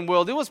Roman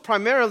world, it was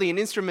primarily an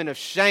instrument of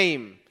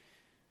shame.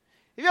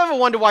 If you ever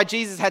wonder why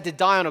Jesus had to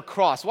die on a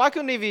cross, why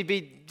couldn't he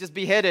be just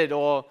beheaded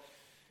or,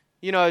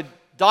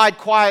 died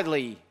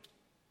quietly,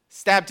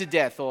 stabbed to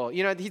death, or,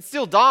 he'd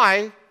still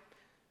die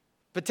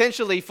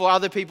potentially for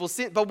other people's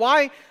sin. But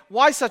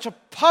why such a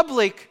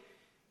public?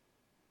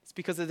 It's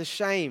because of the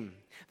shame.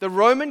 The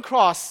Roman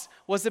cross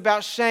was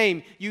about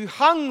shame. You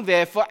hung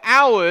there for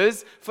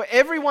hours for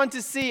everyone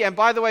to see. And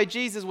by the way,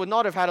 Jesus would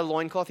not have had a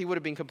loincloth. He would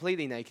have been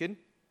completely naked.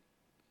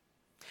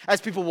 As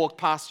people walked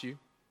past you,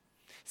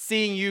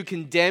 seeing you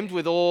condemned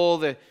with all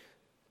the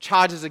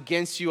charges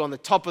against you on the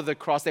top of the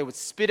cross, they would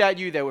spit at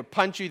you, they would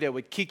punch you, they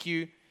would kick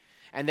you,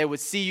 and they would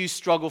see you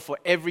struggle for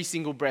every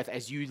single breath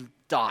as you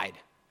died.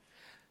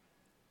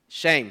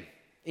 Shame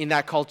in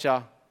that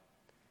culture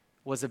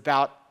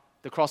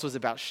the cross was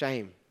about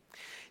shame.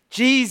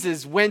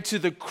 Jesus went to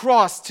the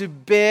cross to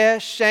bear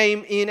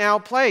shame in our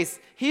place.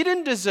 He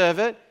didn't deserve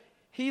it.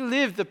 He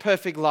lived the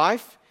perfect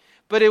life,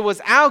 but it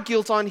was our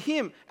guilt on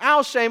him,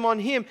 our shame on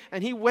him,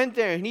 and he went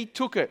there and he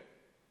took it.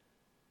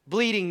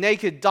 Bleeding,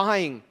 naked,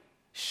 dying,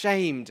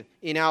 shamed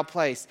in our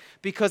place.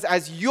 Because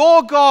as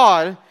your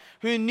God,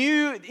 who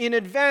knew in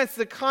advance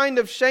the kind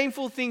of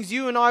shameful things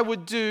you and I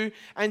would do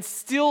and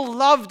still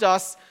loved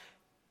us,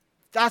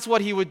 that's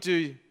what he would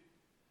do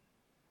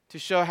to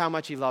show how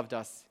much he loved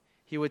us.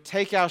 He would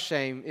take our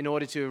shame in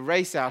order to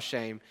erase our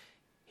shame.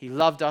 He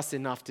loved us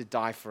enough to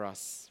die for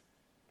us.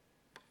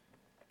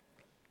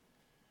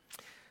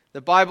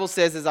 The Bible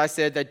says, as I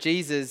said, that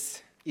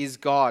Jesus is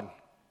God.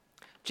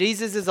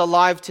 Jesus is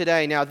alive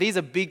today. Now, these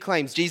are big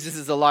claims. Jesus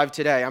is alive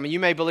today. I mean, you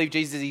may believe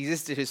Jesus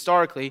existed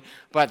historically,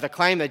 but the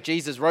claim that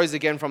Jesus rose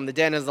again from the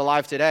dead and is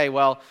alive today,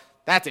 well,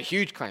 that's a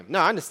huge claim. No,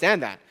 I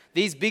understand that.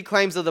 These big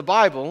claims of the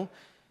Bible,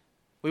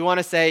 we want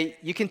to say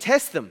you can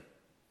test them.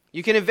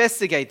 You can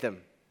investigate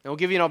them. And we'll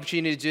give you an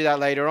opportunity to do that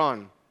later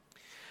on.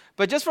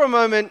 But just for a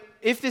moment,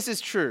 if this is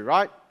true,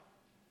 right?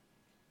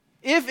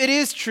 If it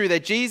is true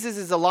that Jesus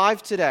is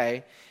alive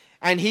today,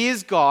 and he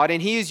is God,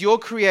 and he is your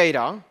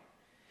creator,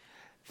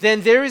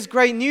 then there is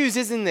great news,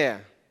 isn't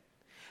there?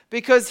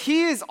 Because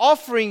he is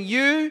offering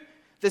you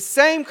the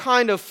same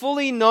kind of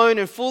fully known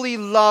and fully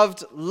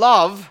loved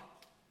love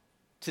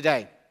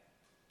today.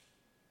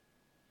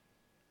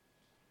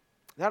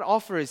 That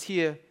offer is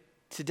here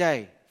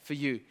today for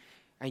you.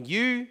 And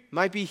you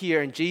might be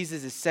here and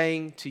Jesus is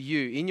saying to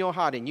you in your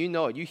heart, and you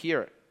know it, you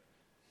hear it.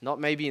 Not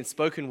maybe in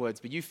spoken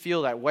words, but you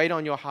feel that weight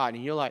on your heart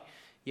and you're like,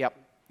 yep,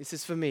 this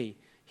is for me.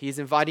 He is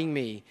inviting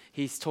me.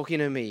 He's talking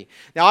to me.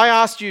 Now, I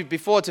asked you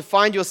before to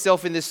find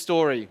yourself in this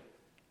story.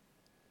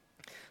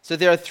 So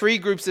there are 3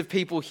 groups of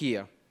people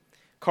here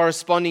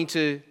corresponding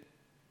to,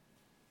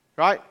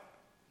 right,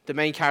 the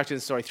main character in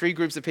the story. 3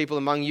 groups of people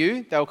among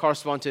you that will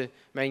correspond to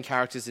main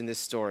characters in this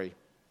story.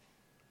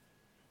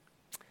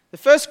 The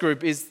first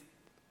group is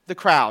the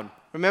crowd.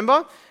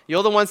 Remember?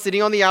 You're the one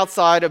sitting on the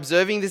outside,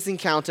 observing this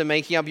encounter,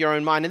 making up your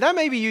own mind. And that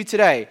may be you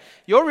today.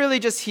 You're really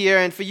just here,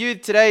 and for you,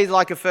 today is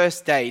like a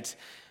first date.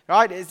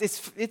 Right?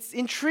 It's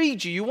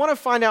intrigued you. You want to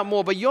find out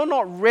more, but you're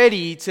not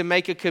ready to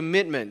make a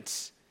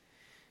commitment.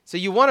 So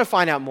you want to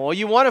find out more.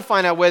 You want to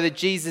find out whether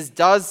Jesus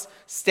does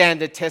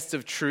stand the test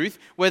of truth,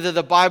 whether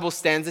the Bible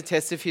stands the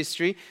test of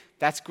history.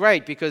 That's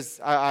great because,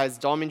 as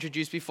Dom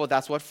introduced before,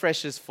 that's what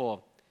Fresh is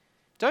for.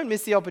 Don't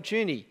miss the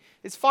opportunity.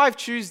 It's 5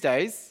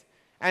 Tuesdays,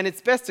 and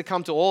it's best to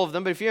come to all of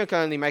them, but if you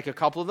can only make a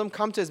couple of them,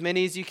 come to as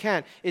many as you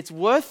can. It's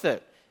worth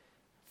it.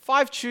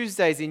 5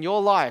 Tuesdays in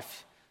your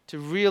life to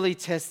really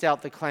test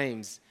out the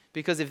claims.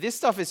 Because if this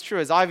stuff is true,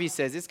 as Ivy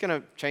says, it's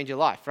going to change your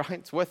life, right?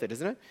 It's worth it,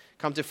 isn't it?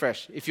 Come to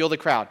fresh, if you're the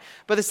crowd.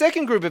 But the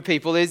second group of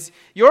people is,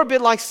 you're a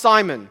bit like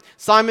Simon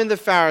the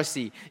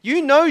Pharisee.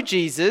 You know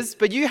Jesus,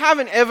 but you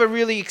haven't ever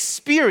really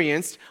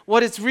experienced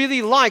what it's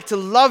really like to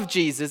love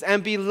Jesus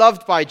and be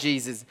loved by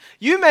Jesus.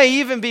 You may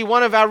even be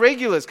one of our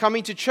regulars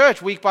coming to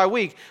church week by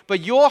week,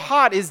 but your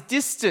heart is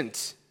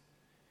distant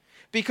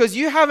because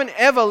you haven't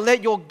ever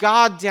let your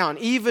guard down,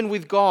 even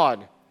with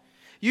God.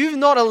 You've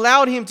not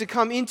allowed Him to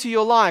come into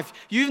your life.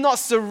 You've not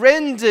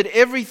surrendered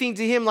everything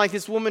to Him like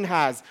this woman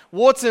has.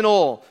 Warts and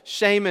all,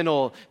 shame and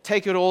all.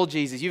 Take it all,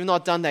 Jesus. You've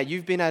not done that.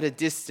 You've been at a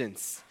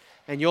distance.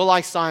 And you're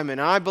like Simon.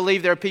 And I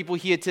believe there are people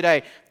here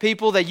today,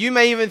 people that you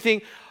may even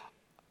think,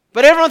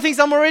 but everyone thinks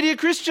I'm already a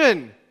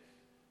Christian.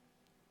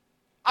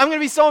 I'm going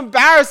to be so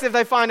embarrassed if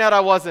they find out I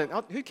wasn't.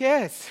 Oh, who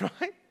cares,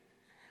 right?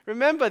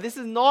 Remember, this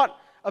is not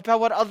about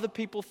what other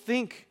people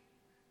think.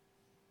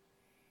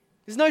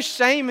 There's no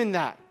shame in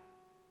that.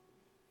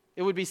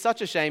 It would be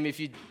such a shame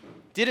if you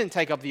didn't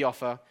take up the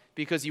offer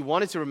because you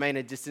wanted to remain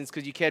at distance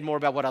because you cared more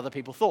about what other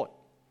people thought.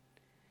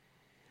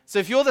 So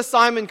if you're the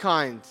Simon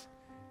kind,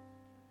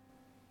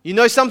 you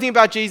know something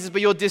about Jesus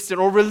but you're distant,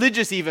 or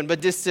religious even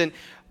but distant,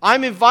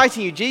 I'm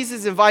inviting you, Jesus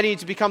is inviting you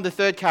to become the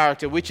third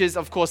character, which is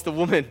of course the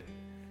woman,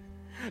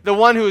 the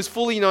one who is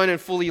fully known and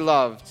fully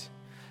loved.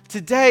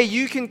 Today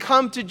you can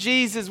come to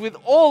Jesus with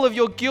all of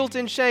your guilt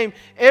and shame,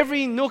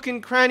 every nook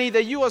and cranny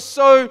that you are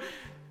so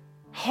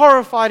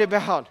horrified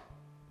about.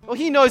 Well,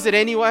 He knows it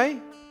anyway.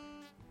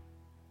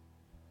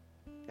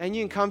 And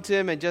you can come to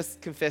Him and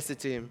just confess it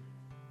to Him.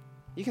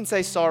 You can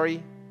say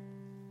sorry.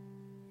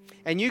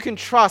 And you can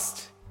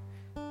trust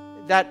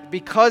that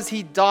because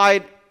He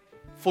died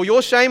for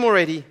your shame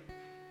already,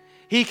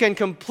 He can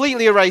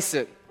completely erase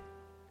it.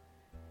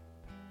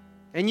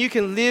 And you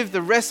can live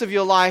the rest of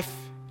your life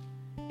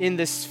in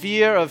the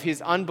sphere of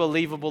His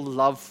unbelievable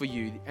love for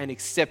you and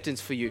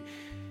acceptance for you.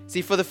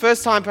 See, for the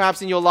first time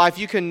perhaps in your life,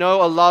 you can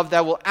know a love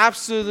that will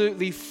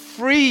absolutely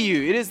free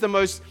you. It is the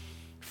most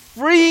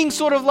freeing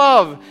sort of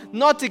love,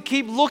 not to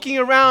keep looking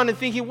around and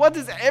thinking, what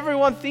does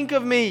everyone think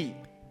of me?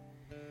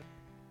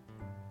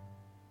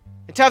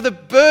 And to have the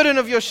burden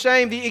of your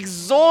shame, the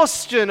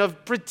exhaustion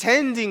of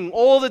pretending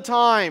all the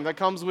time that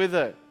comes with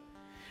it.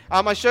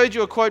 I showed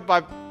you a quote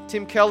by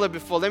Tim Keller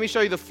before. Let me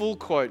show you the full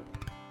quote.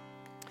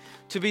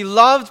 To be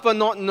loved but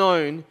not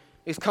known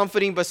is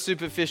comforting but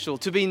superficial.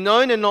 To be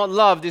known and not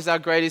loved is our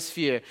greatest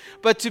fear.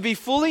 But to be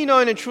fully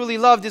known and truly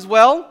loved is,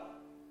 well,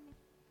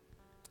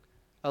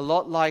 a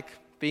lot like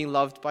being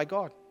loved by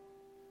God.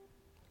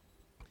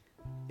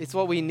 It's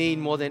what we need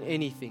more than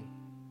anything.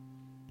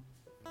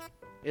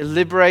 It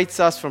liberates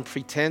us from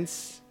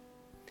pretense.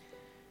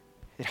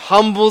 It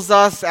humbles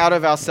us out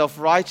of our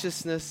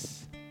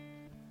self-righteousness.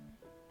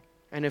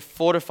 And it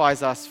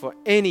fortifies us for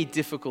any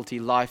difficulty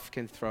life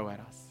can throw at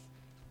us.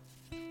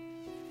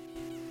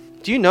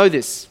 Do you know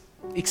this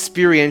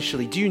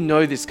experientially? Do you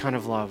know this kind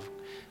of love?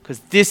 Because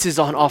this is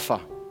on offer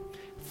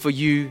for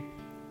you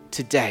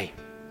today.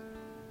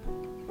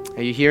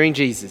 Are you hearing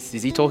Jesus?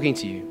 Is He talking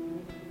to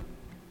you?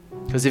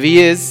 Because if He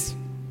is,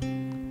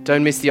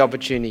 don't miss the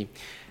opportunity.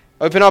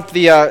 Open up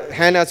the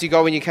handouts you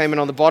got when you came in.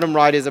 On the bottom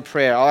right is a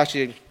prayer. I'll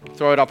actually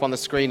throw it up on the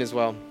screen as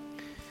well.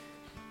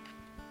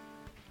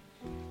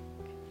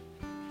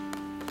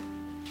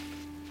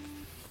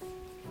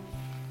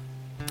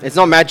 It's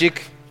not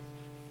magic.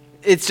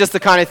 It's just the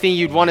kind of thing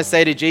you'd want to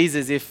say to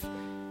Jesus if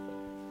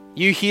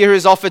you hear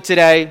His offer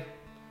today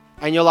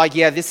and you're like,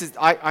 yeah,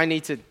 I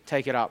need to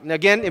take it up. Now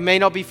again, it may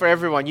not be for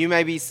everyone. You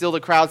may be still the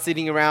crowd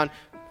sitting around.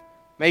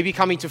 Maybe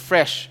coming to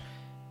fresh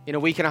in a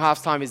week and a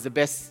half's time is the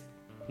best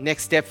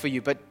next step for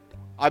you. But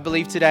I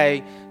believe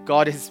today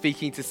God is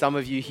speaking to some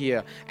of you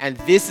here. And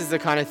this is the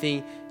kind of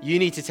thing you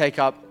need to take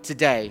up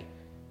today.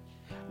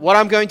 What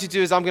I'm going to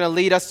do is I'm going to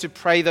lead us to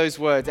pray those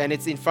words, and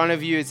it's in front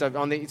of you,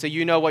 so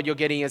you know what you're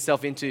getting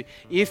yourself into.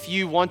 If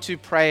you want to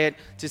pray it,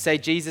 to say,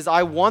 Jesus,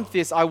 I want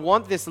this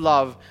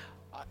love,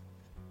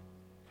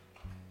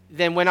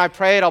 then when I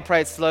pray it, I'll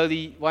pray it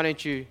slowly. Why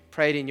don't you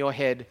pray it in your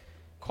head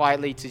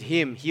quietly to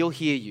Him? He'll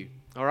hear you,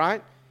 all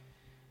right?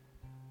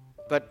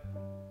 But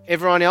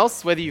everyone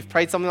else, whether you've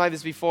prayed something like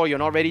this before, you're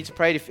not ready to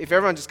pray it, if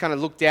everyone just kind of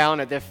look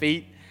down at their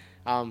feet,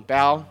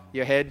 bow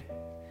your head.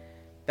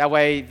 That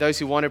way, those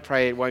who want to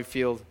pray it won't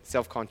feel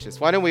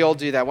self-conscious. Why don't we all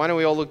do that? Why don't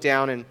we all look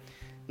down and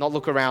not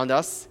look around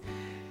us?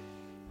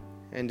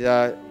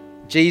 And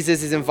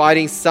Jesus is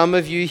inviting some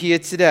of you here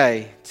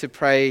today to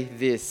pray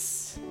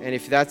this. And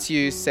if that's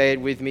you, say it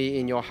with me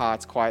in your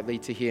hearts quietly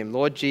to Him.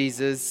 Lord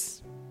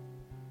Jesus,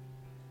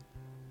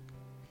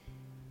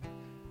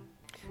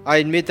 I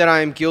admit that I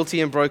am guilty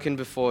and broken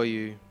before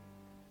you.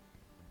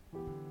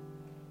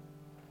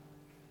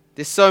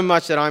 There's so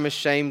much that I'm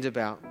ashamed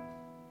about.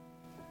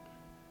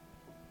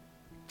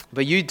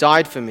 But you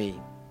died for me,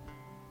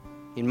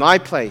 in my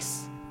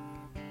place,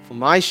 for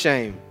my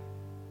shame.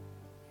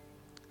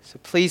 So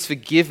please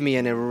forgive me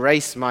and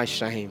erase my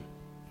shame.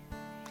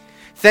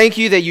 Thank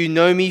you that you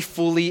know me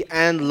fully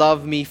and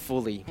love me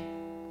fully.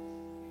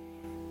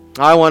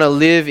 I want to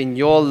live in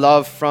your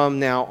love from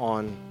now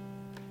on.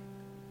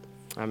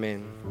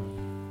 Amen.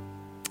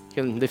 You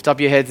can lift up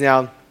your heads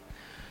now.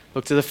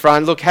 Look to the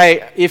front. Look,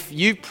 hey, if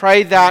you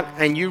prayed that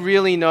and you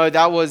really know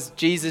that was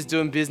Jesus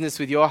doing business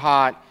with your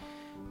heart,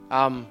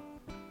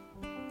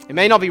 it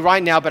may not be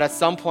right now, but at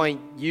some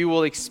point you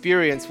will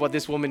experience what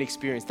this woman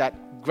experienced,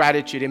 that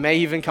gratitude. It may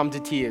even come to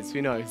tears.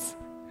 Who knows?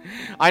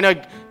 I know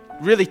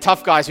really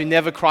tough guys who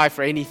never cry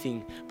for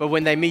anything, but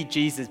when they meet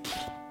Jesus,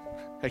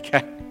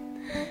 okay.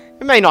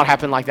 It may not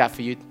happen like that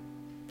for you.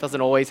 It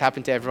doesn't always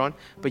happen to everyone,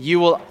 but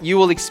you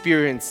will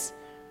experience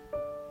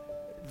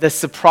the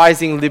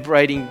surprising,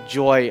 liberating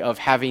joy of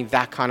having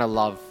that kind of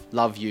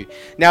love you.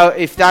 Now,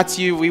 if that's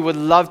you, we would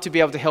love to be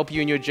able to help you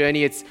in your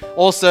journey. It's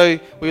also,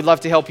 we would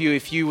love to help you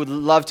if you would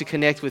love to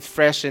connect with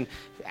Fresh and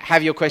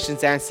have your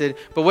questions answered.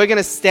 But we're going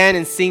to stand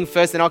and sing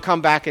first, and I'll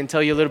come back and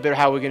tell you a little bit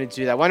how we're going to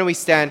do that. Why don't we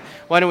stand?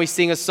 Why don't we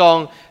sing a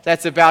song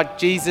that's about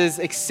Jesus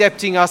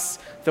accepting us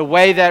the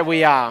way that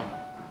we are,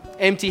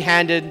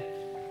 empty-handed,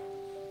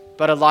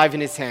 but alive in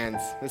his hands.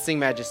 Let's sing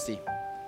Majesty.